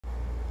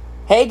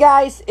Hey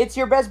guys, it's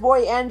your best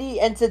boy Andy,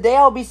 and today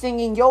I'll be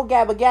singing Yo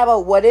Gabba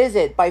Gabba, What Is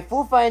It by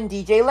Foofa and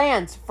DJ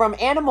Lance from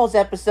Animals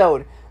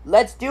episode.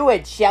 Let's do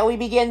it. Shall we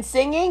begin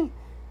singing?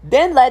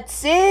 Then let's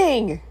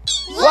sing!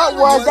 What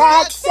was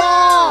that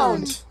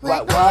sound?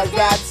 What was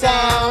that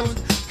sound?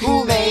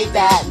 Who made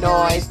that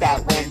noise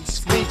that went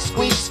squeak,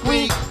 squeak,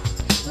 squeak?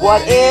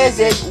 What is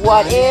it?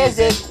 What is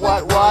it?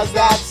 What was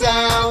that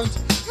sound?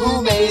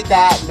 Who made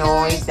that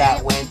noise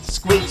that went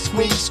squeak,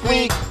 squeak,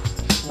 squeak?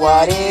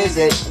 What is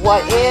it?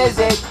 What is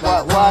it?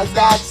 What was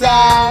that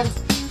sound?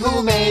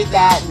 Who made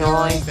that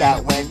noise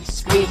that went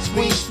squeak,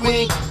 squeak,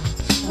 squeak?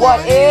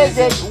 What is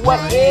it?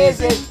 What is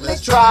it?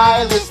 Let's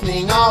try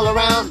listening all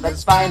around.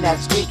 Let's find that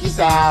squeaky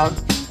sound.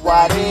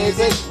 What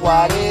is it?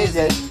 What is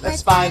it?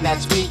 Let's find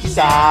that squeaky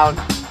sound.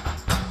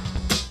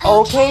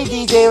 Okay,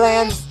 DJ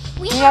Lance,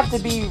 we have to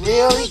be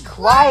really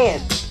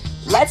quiet.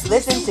 Let's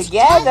listen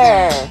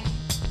together.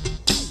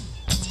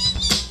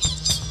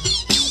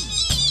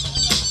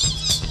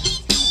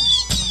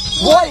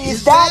 What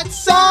is that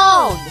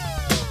sound?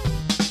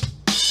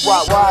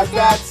 What was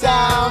that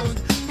sound?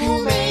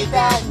 Who made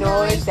that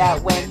noise that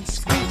went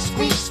squeak,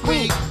 squeak,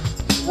 squeak?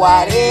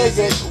 What is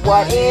it?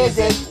 What is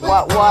it?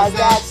 What was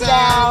that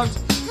sound?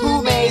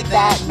 Who made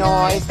that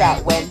noise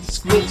that went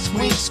squeak,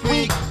 squeak,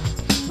 squeak?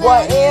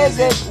 What is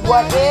it?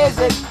 What is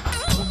it?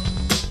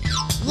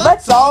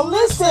 Let's all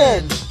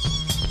listen!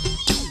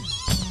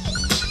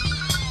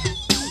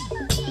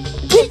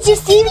 Did you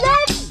see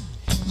that?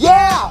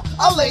 Yeah,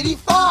 a lady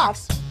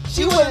fox!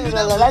 She went in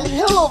a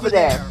hill over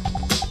there.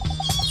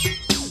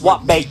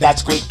 What made that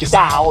squeaky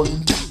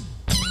sound?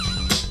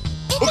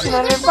 It's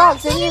another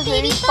fox and his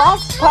lady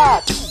fox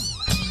pups.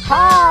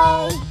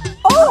 Hi!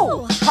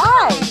 Oh,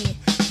 hi!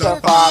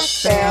 The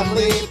fox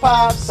family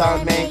pups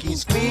are making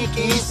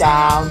squeaky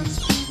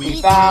sounds.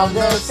 We found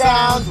the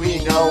sound,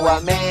 we know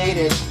what made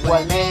it,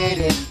 what made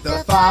it.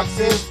 The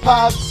fox's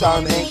pups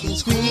are making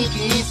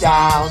squeaky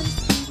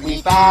sounds.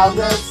 We found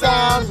the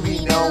sound,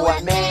 we know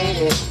what made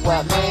it,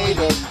 what made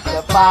it.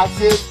 The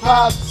fox's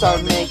pups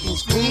are making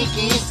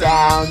squeaky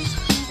sounds.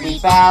 We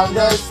found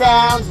the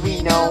sound,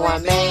 we know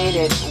what made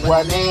it,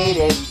 what made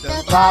it.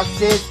 The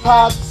fox's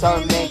pups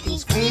are making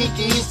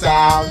squeaky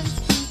sounds.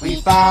 We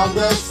found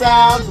the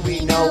sound, we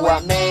know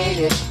what made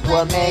it,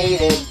 what made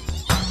it.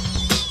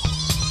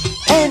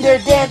 And they're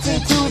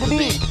dancing to the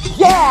beat,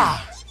 yeah!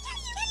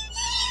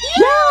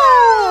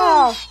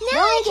 Yeah!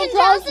 Now I can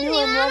toss the new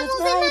animals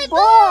in my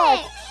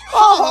butt!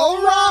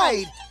 All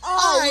right!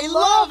 I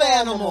love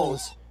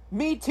animals!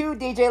 Me too,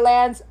 DJ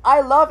Lance.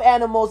 I love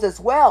animals as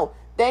well.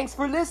 Thanks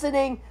for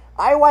listening.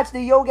 I watched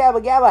the Yo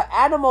Gabba Gabba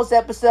Animals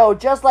episode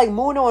just like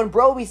Muno and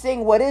Broby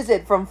sing What Is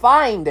It from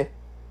Find.